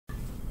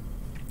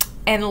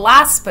And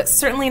last but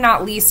certainly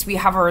not least, we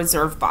have a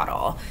reserve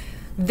bottle.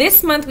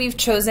 This month we've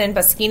chosen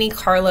Boscaini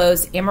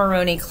Carlo's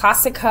Amarone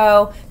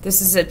Classico.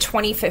 This is a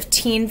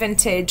 2015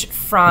 vintage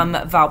from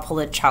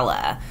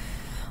Valpolicella.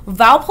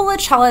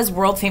 Valpolicella is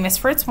world famous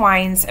for its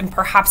wines and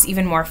perhaps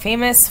even more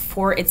famous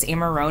for its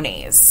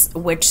Amarones,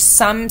 which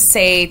some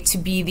say to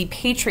be the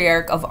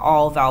patriarch of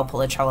all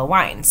Valpolicella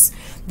wines.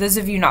 Those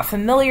of you not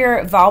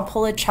familiar,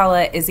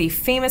 Valpolicella is a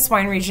famous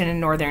wine region in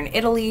northern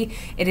Italy.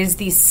 It is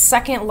the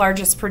second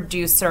largest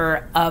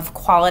producer of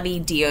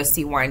quality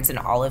DOC wines in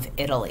all of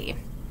Italy.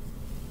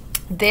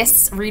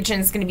 This region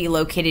is going to be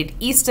located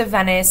east of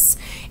Venice.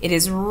 It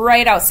is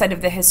right outside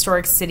of the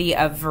historic city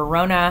of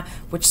Verona,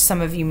 which some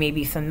of you may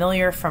be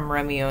familiar from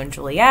Romeo and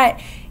Juliet.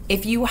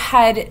 If you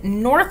head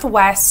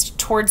northwest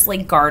towards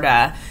Lake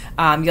Garda,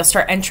 you'll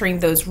start entering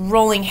those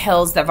rolling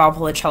hills that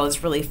Valpolicella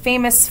is really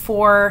famous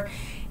for.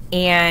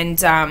 And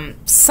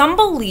some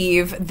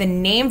believe the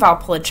name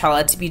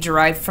Valpolicella to be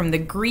derived from the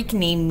Greek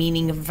name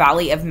meaning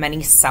Valley of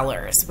Many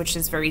Cellars, which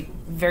is very,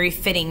 very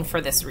fitting for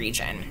this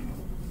region.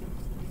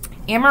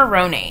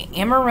 Amarone.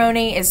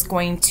 Amarone is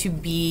going to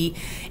be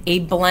a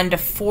blend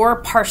of four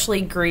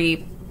partially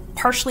dried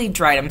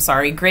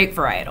grape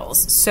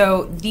varietals.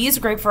 So these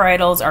grape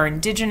varietals are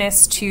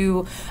indigenous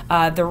to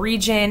the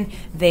region.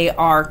 They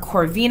are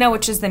Corvina,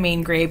 which is the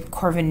main grape,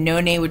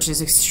 Corvinone, which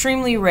is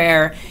extremely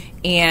rare,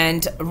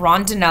 and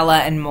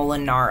Rondinella and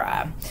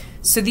Molinara.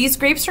 So these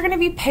grapes are going to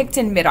be picked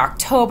in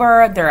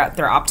mid-October. They're at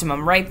their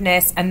optimum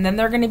ripeness, and then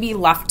they're going to be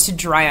left to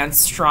dry on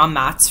straw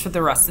mats for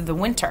the rest of the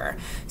winter.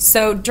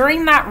 So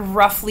during that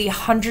roughly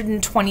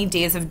 120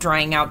 days of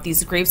drying out,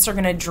 these grapes are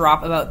going to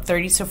drop about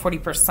 30 to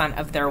 40%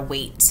 of their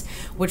weight,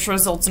 which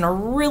results in a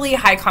really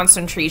high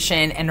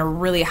concentration and a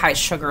really high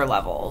sugar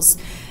levels.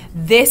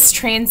 This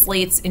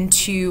translates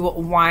into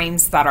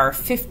wines that are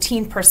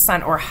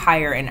 15% or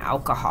higher in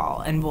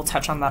alcohol, and we'll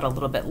touch on that a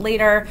little bit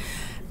later.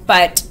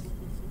 But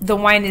the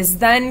wine is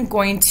then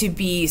going to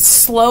be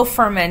slow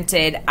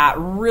fermented at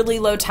really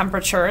low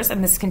temperatures,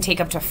 and this can take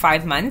up to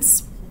 5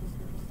 months,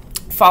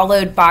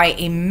 followed by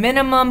a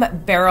minimum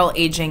barrel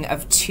aging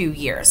of 2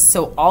 years.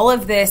 So all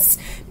of this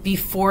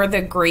before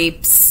the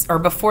grapes, or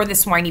before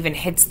this wine even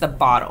hits the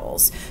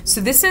bottles.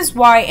 So this is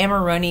why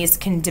Amarones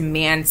can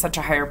demand such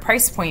a higher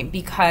price point,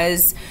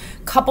 because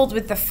coupled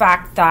with the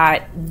fact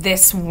that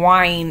this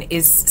wine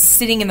is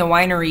sitting in the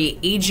winery,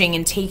 aging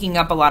and taking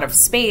up a lot of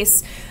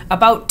space,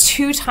 about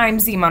 2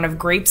 times the amount of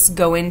grapes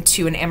go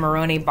into an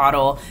Amarone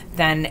bottle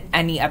than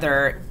any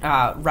other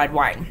red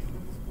wine.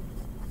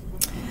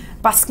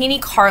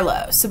 Boscaini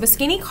Carlo. So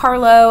Boscaini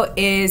Carlo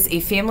is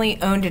a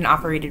family-owned and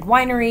operated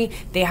winery.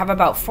 They have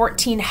about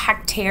 14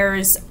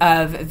 hectares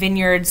of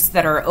vineyards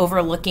that are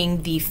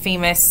overlooking the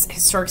famous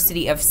historic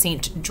city of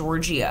St.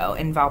 Giorgio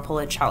in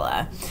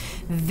Valpolicella.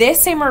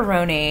 This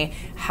Amarone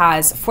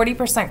has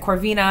 40%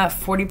 Corvina,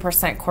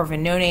 40%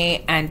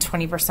 Corvinone, and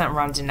 20%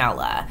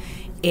 Rondinella.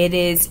 It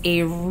is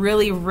a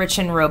really rich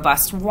and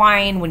robust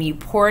wine. When you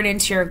pour it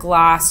into your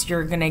glass,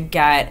 you're going to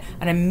get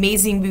an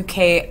amazing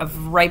bouquet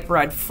of ripe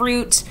red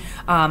fruit.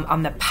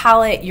 On the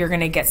palate, you're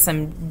going to get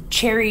some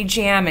cherry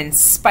jam and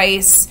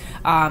spice,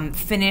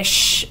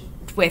 finish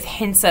with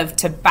hints of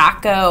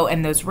tobacco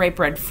and those ripe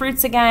red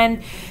fruits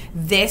again.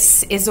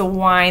 This is a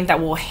wine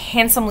that will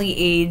handsomely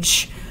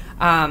age.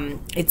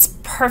 It's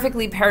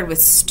perfectly paired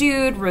with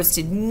stewed,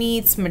 roasted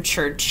meats,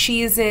 matured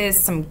cheeses,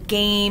 some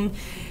game.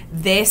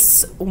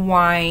 This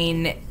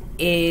wine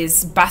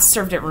is best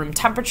served at room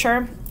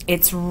temperature.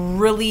 It's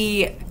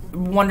really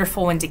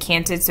wonderful when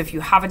decanted. So if you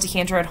have a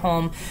decanter at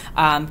home,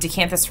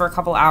 decant this for a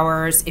couple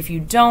hours. If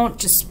you don't,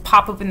 just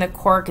pop open the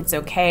cork. It's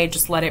okay.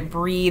 Just let it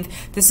breathe.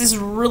 This is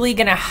really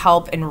going to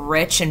help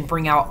enrich and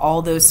bring out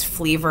all those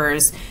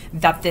flavors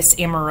that this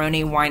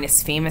Amarone wine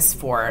is famous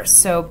for.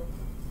 So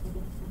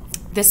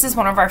this is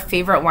one of our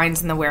favorite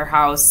wines in the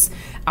warehouse.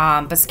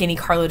 Boscaini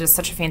Carlo does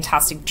such a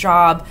fantastic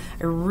job.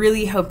 I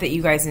really hope that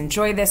you guys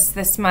enjoy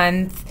this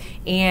month.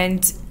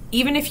 And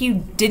even if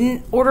you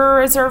didn't order a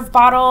reserve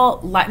bottle,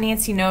 let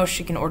Nancy know.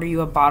 She can order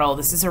you a bottle.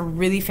 This is a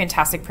really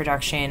fantastic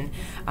production.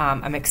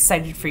 I'm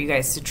excited for you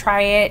guys to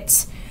try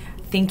it.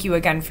 Thank you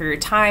again for your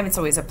time. It's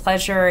always a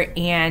pleasure.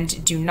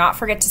 And do not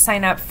forget to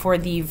sign up for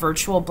the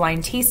virtual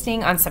blind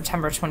tasting on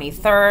September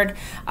 23rd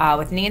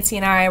with Nancy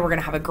and I. We're going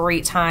to have a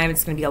great time.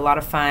 It's going to be a lot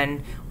of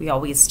fun. We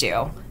always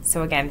do.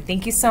 So again,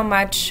 thank you so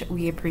much.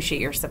 We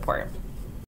appreciate your support.